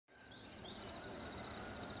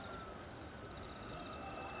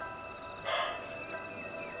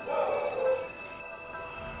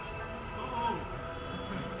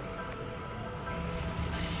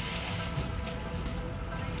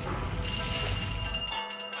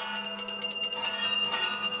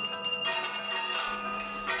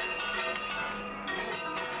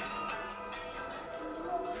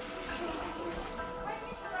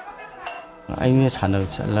ꯑꯩꯅ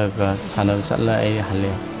ꯁꯥꯟꯅꯕ ꯆꯠꯂ ꯑꯩ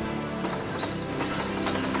ꯍꯜꯂꯦ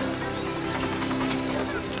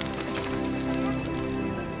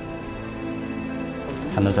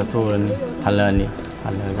ꯁꯥꯟꯅꯕ ꯆꯠꯊꯣꯛꯎꯔꯅꯤ ꯍꯜꯂꯛꯑꯅꯤ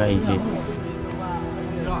ꯍꯜꯂꯛꯑꯒ ꯑꯩꯁꯦ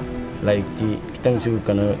ꯂꯥꯏꯔꯤꯛꯇꯤ ꯈꯤꯇꯪꯁꯨ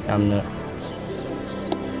ꯀꯩꯅꯣ ꯌꯥꯝꯅ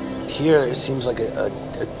Here it seems like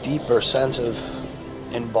a deeper sense of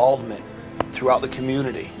involvement throughout the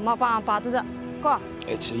community.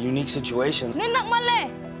 It's a unique situation.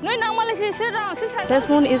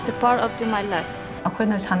 Desmond is the part of my life.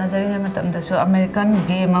 ꯑꯩꯈꯣꯏꯅ ꯁꯥꯟꯅꯖꯔꯤꯉꯩ ꯃꯇꯝꯗꯁꯨ ꯑꯃꯦꯔꯤꯀꯥꯟ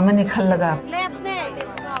ꯒꯦꯝ ꯑꯃꯅꯤ ꯈꯜꯂꯒ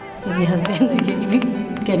ꯑꯩꯒꯤ ꯍꯁꯕꯦꯟꯗꯒꯤ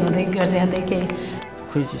ꯀꯩꯅꯣꯗꯒꯤ ꯒꯥꯔꯖꯤꯌꯥꯟꯗꯒꯤ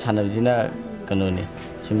ꯑꯩꯈꯣꯏꯁꯤ ꯁꯥꯟꯅꯕꯁꯤꯅ ꯀꯩꯅꯣꯅꯤ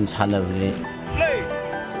ꯁꯨꯝ ꯁꯥꯟꯅꯕꯅꯤ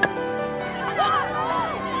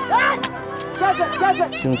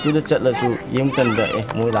ꯁꯨꯝ ꯀꯨꯏꯗ ꯆꯠꯂꯁꯨ ꯌꯦꯡꯇꯟꯗ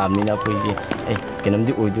ꯃꯣꯏ ꯂꯥꯛꯑꯕꯅꯤꯅ ꯑꯩꯈꯣꯏꯁꯦ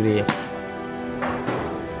ꯀꯩꯅꯣꯝꯗꯤ ꯑꯣꯏꯗꯣꯔꯦ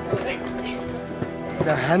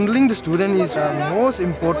The handling the student is the most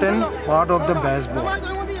important part of the baseball.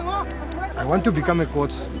 I want to become a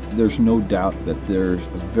coach. There's no doubt that there's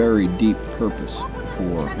a very deep purpose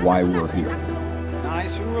for why we're here.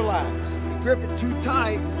 Nice and relaxed. Grip it too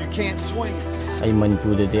tight, you can't swing. I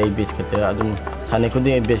Manipuri I biscuit adum sane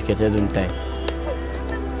khudi I biscuit adum tai.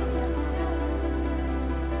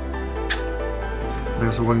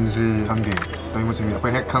 Baseball is hangi. Tayo mo sige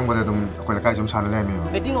ako'y hekkang ba adum ako'y lakay sum sana lemi.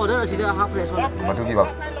 Betting order asida half place wala. Matugi ba?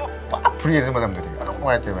 Free rin madam dito. Adum mo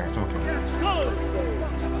ite ba? So okay.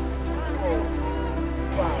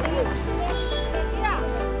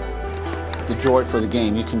 The joy for the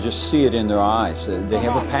game, you can just see it in their eyes. They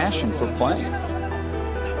have a passion for playing.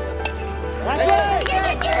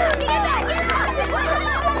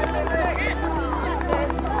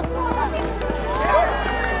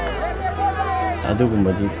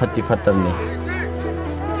 ꯑꯗꯨꯒꯨꯝꯕꯗꯤ ꯐꯠꯇꯤ ꯐꯠꯇꯕꯅꯤ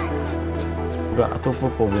ꯑꯗꯨꯒ ꯑꯇꯣꯞꯄ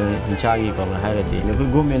problem ꯍꯤꯡꯁꯥꯒꯤ problem ꯍꯥꯏꯔꯒꯗꯤ ꯑꯩꯈꯣꯏ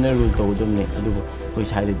ꯒꯣꯔꯃꯦꯟꯅ rule ꯇꯧꯒꯗꯕꯅꯤ ꯑꯗꯨꯕꯨ ꯑꯩꯈꯣꯏ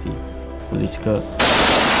ꯁ꯭ꯋꯥꯏꯗꯗꯤ ꯄꯨꯂꯤꯁꯀ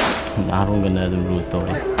ꯅꯍꯥꯔꯣꯟꯒꯅ ꯑꯗꯨꯝ ꯔꯨꯜ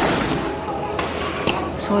ꯇꯧꯔꯦ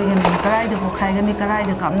ꯁꯣꯏꯒꯅꯤ ꯀꯔꯥꯏꯗ ꯄꯣꯈꯥꯏꯒꯅꯤ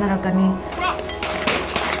ꯀꯔꯥꯏꯗ ꯀꯥꯞꯅꯔꯛꯀꯅꯤ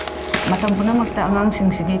ꯃꯇꯝ ꯄꯨꯝꯅꯃꯛꯇ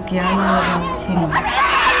ꯑꯉꯥꯡꯁꯤꯡꯁꯤꯒꯤ ꯀꯤꯌꯔ ꯂꯧꯔꯒ ꯍꯤꯡꯕ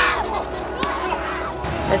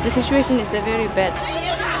The situation is very bad.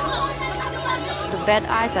 The bad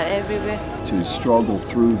eyes are everywhere. To struggle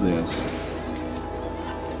through this,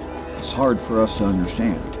 it's hard for us to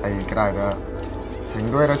understand. Ay karaida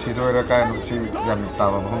hingdoira sidoira kai no si yam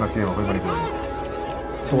tawa mo na tiyo ko Manipur.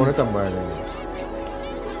 Sore tamba le.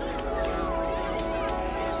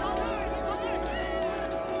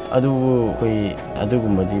 ꯑꯗꯨ ꯑꯩꯈꯣꯏ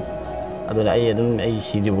ꯑꯗꯨꯒꯨꯝꯕꯗꯤ ꯑꯗꯨꯅ ꯑꯩ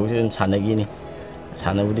ꯁꯤꯗ꯭ꯔꯤꯐꯥꯎꯁꯨ ꯑꯗꯨꯝ ꯁꯥꯟꯅꯈꯤꯅꯤ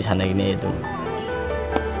ꯁꯥꯟꯅꯕꯨꯗꯤ ꯁꯥꯟꯅꯈꯤꯅꯤ ꯑꯗꯨꯝ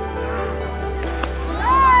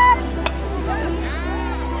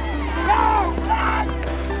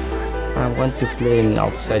I want to play in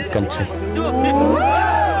outside country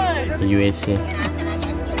USA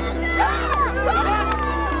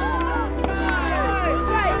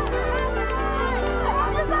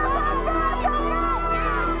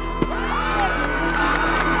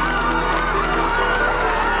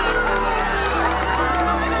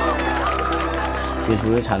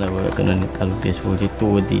baseball 사나고 그는 알로 baseball이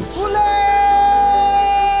또 어디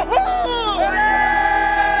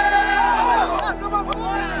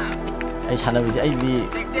아이 사나고지 아이디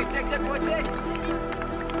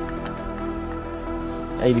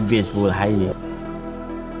baseball 하이